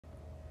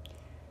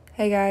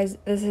Hey guys,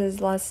 this is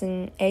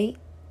lesson 8,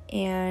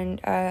 and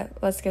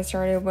let's get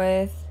started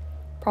with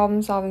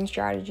problem solving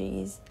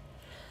strategies.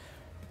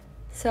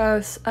 So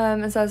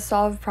it says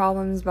solve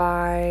problems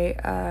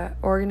by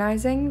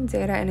organizing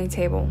data in a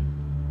table.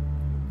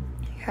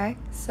 Okay,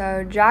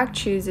 so Jack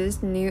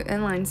chooses new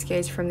inline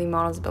skates from the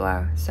models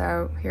below.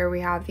 So here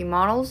we have the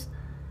models,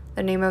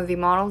 the name of the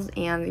models,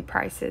 and the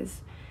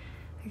prices.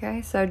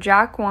 Okay, so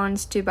Jack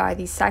wants to buy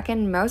the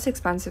second most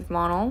expensive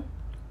model,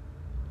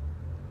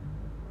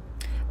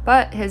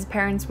 but his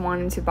parents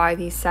wanted to buy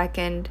the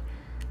second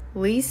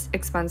least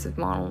expensive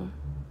model.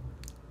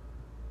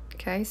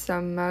 Okay,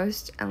 so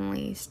most and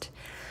least.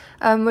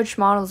 Which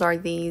models are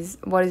these?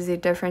 What is the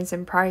difference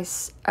in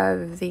price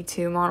of the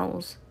two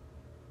models?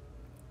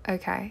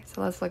 Okay,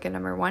 so let's look at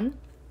number 1.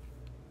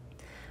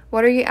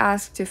 What are you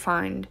asked to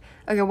find?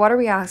 Okay, what are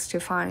we asked to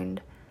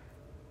find?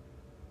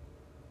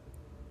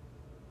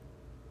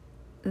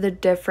 The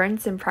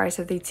difference in price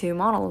of the two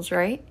models,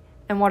 right?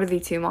 And what are the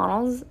two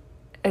models?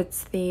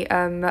 It's the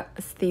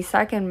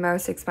second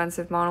most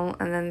expensive model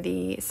and then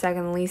the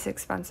second least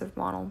expensive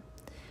model.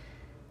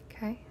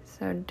 Okay,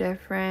 so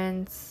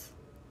difference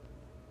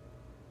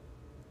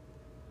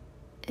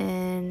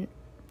in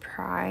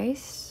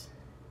price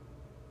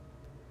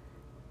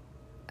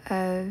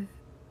of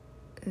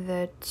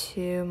the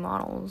two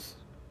models.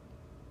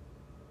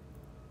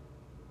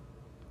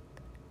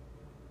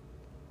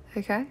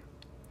 Okay.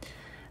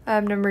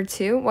 Number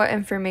 2, what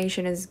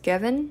information is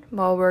given?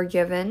 Well, we're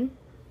given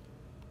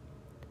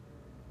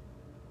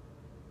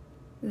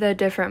the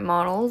different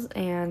models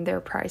and their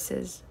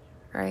prices,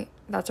 right?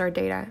 That's our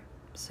data.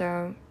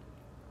 So,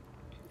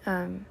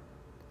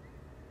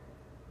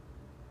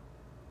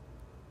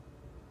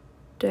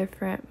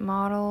 different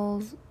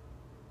models.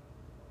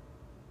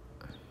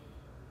 Oh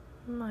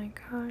my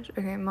gosh.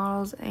 Okay,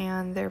 models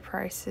and their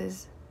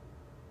prices.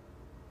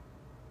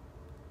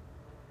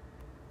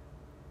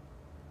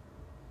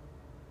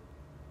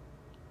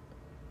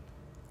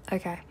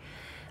 Okay.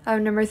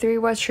 Number 3,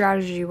 what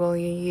strategy will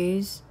you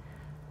use?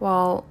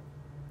 Well,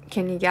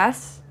 can you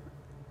guess?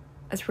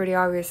 It's pretty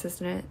obvious,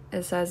 isn't it?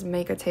 It says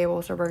make a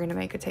table, so we're going to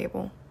make a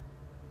table.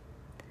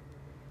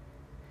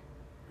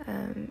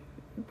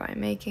 By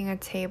making a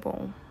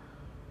table.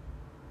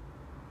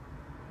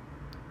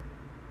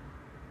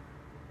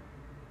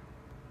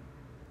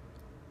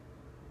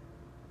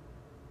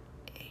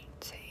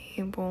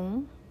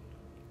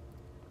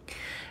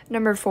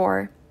 Number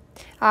 4.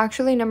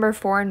 Actually, number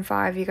 4 and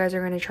 5, you guys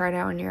are going to try it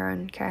out on your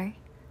own, okay?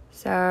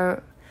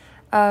 So,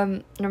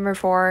 number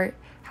 4,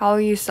 how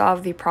will you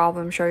solve the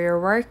problem? Show your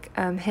work.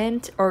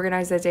 Hint,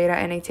 organize the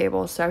data in a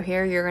table. So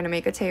here, you're going to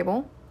make a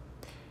table.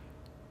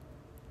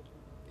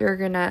 You're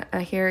going to,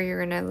 here,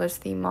 you're going to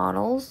list the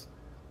models.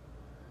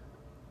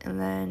 And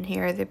then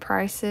here are the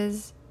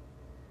prices.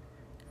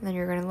 And then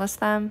you're going to list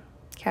them,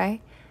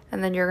 okay?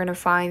 And then you're going to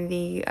find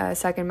the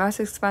second most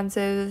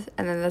expensive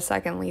and then the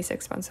second least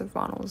expensive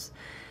models.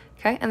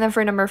 Okay, and then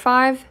for number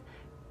 5,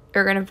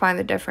 you're going to find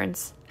the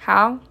difference.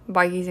 How?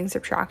 By using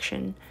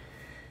subtraction.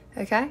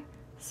 Okay,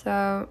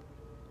 so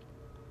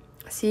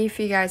see if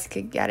you guys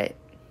could get it.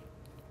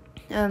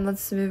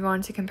 Let's move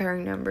on to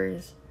comparing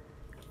numbers.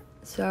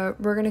 So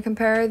we're going to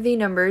compare the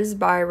numbers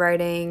by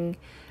writing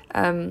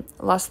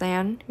less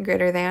than,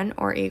 greater than,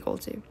 or equal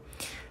to.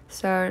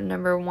 So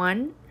number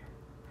 1.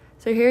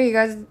 So here you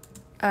guys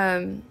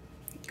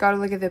got to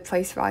look at the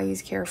place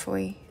values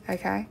carefully,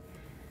 okay?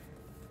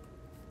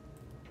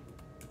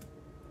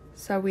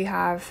 So we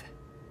have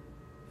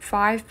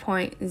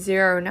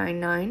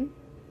 5.099 and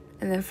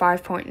then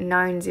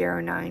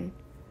 5.909.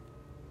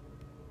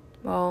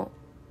 Well,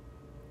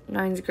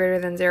 9 is greater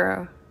than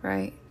 0,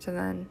 right? So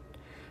then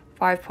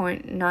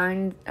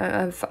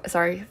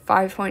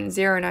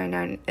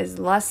 5.099 is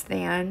less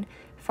than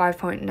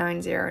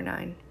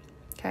 5.909.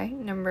 Okay,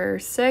 number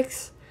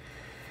 6,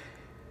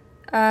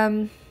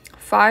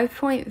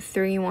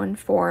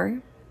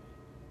 5.314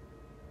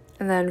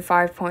 and then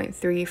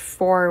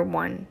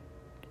 5.341.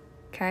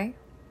 Okay,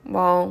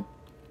 well,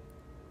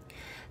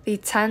 the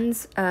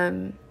tens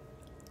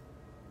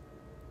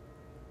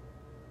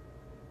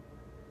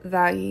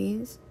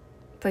values,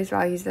 place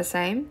values the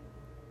same.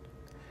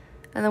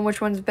 And then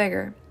which one's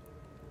bigger?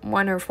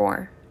 1 or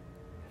 4?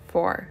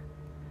 4.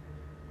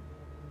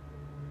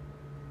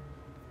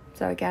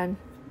 So again,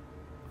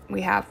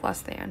 we have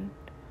less than.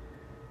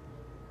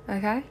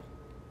 Okay?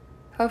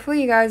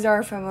 Hopefully you guys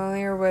are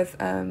familiar with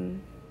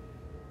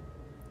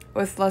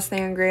less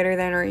than, greater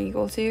than, or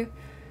equal to.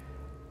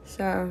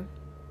 So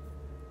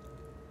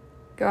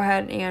go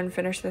ahead and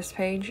finish this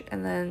page,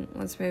 and then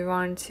let's move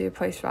on to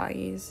place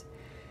values.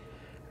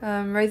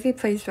 Write the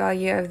place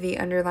value of the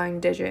underlying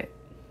digit.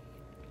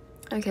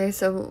 Okay,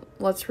 so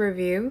let's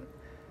review.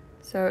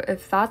 So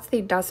if that's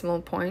the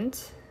decimal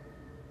point,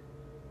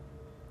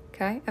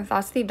 okay, if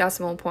that's the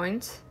decimal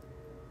point,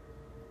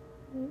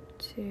 1,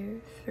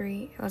 2,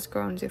 3, let's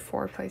go into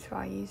 4 place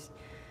values.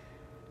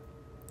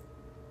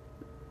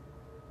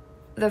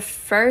 The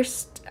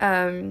first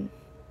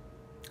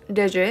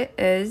digit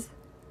is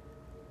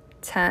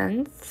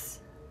tenths.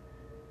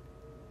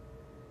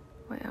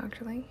 Wait,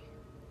 actually.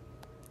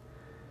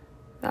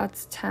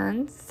 That's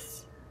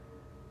tenths.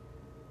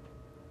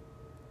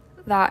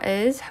 That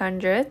is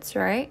hundredths,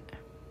 right?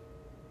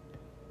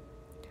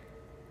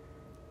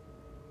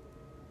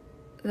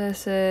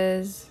 This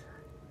is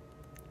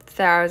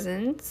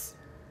thousands.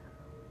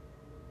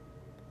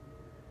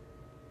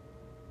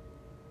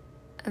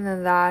 And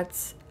then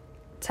that's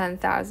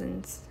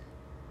 10,000s.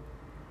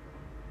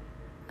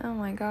 Oh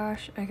my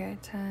gosh. Okay,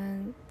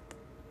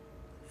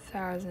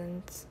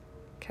 10,000s.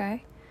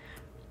 Okay.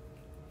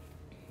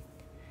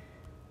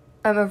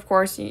 Of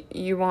course,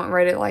 you won't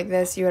write it like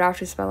this. You would have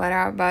to spell it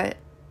out, but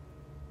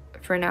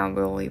for now,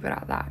 we'll leave it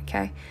at that,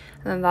 okay?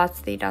 And then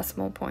that's the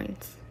decimal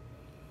points.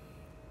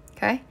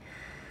 Okay?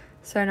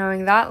 So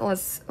knowing that,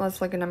 let's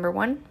look at number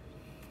 1.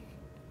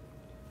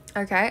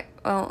 Okay,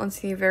 well, let's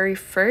see the very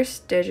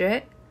first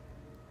digit,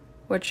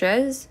 which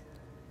is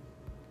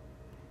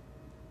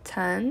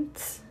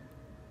tenths.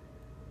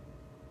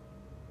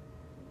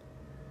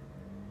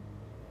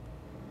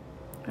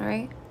 All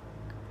right,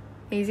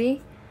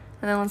 easy.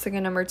 And then let's look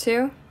at number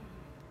 2.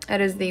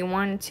 It is the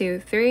 1, 2,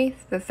 3,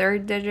 the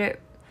third digit.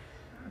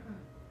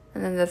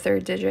 And then the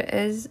third digit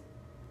is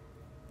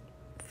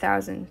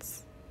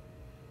thousands.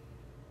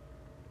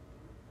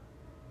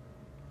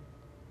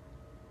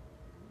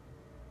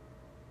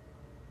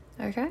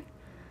 Okay,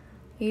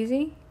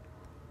 easy.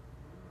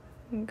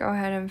 Go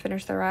ahead and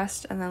finish the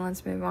rest, and then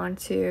let's move on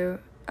to,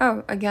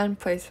 again,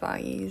 place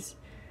values.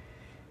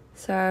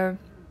 So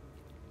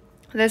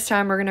this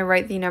time we're going to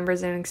write the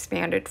numbers in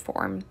expanded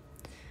form.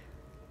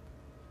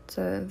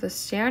 So the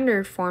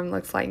standard form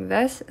looks like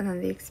this, and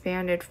then the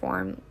expanded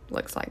form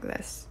looks like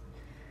this.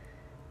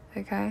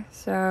 Okay,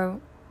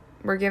 so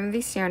we're given the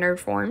standard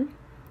form,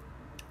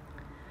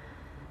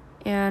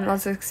 and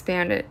let's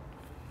expand it.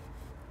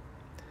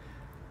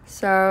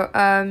 So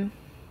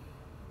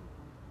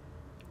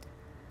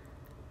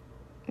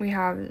we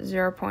have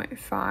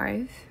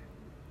 0.5,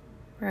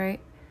 right,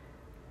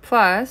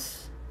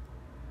 plus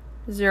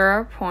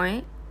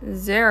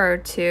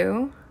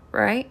 0.02,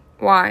 right?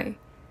 Why?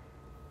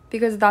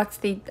 Because that's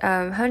the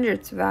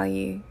hundredths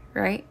value,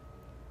 right?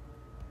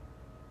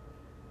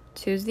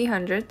 2 is the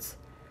hundredths,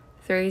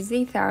 3 is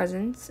the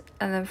thousands,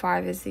 and then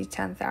 5 is the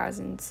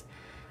 10,000s.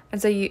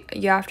 And so you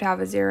have to have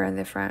a 0 in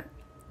the front.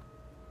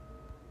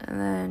 And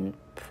then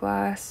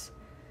plus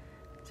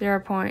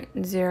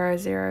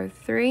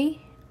 0.003.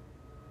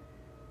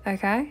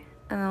 Okay.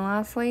 And then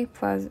lastly,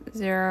 plus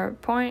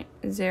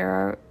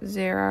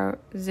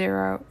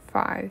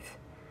 0.0005.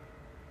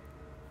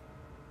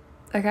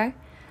 Okay.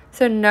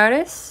 So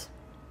notice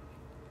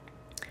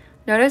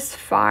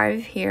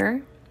 5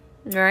 here,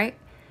 right?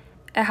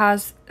 It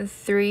has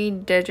 3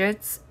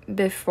 digits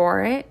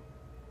before it,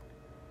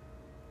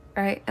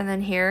 right? And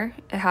then here,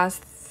 it has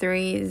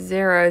 3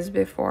 zeros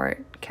before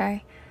it,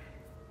 okay?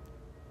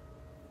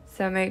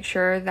 So make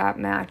sure that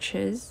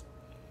matches.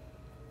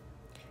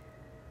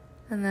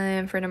 And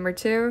then for number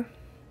 2,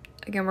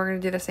 again, we're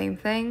going to do the same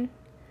thing.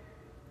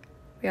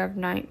 We have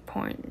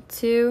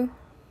 9.2.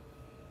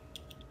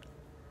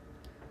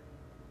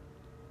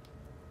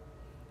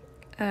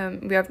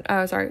 We have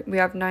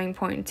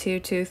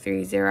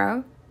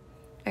 9.2230.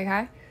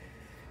 Okay.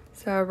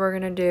 So we're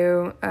going to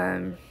do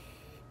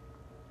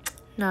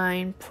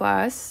 9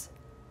 plus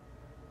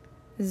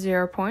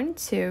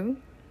 0.2,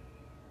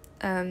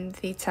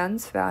 the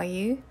tens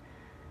value,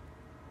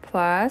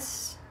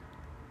 plus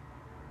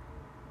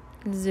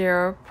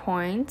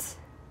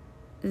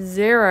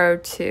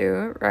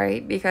 0.02,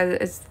 right? Because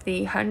it's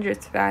the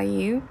hundredths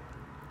value,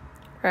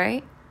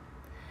 right?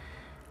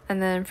 And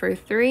then for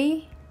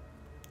 3,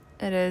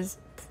 it is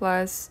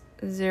plus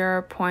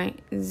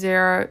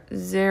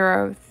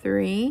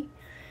 0.003.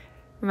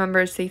 Remember,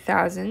 it's the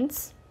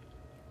thousands.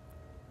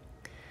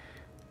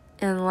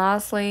 And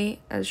lastly,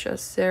 it's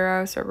just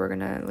 0, so we're going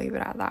to leave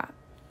it at that.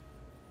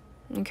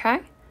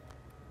 Okay?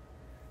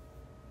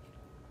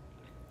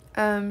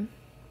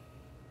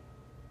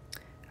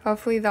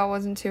 Hopefully that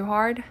wasn't too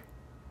hard.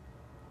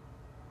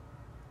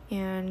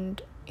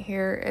 And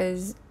here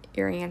is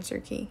your answer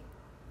key.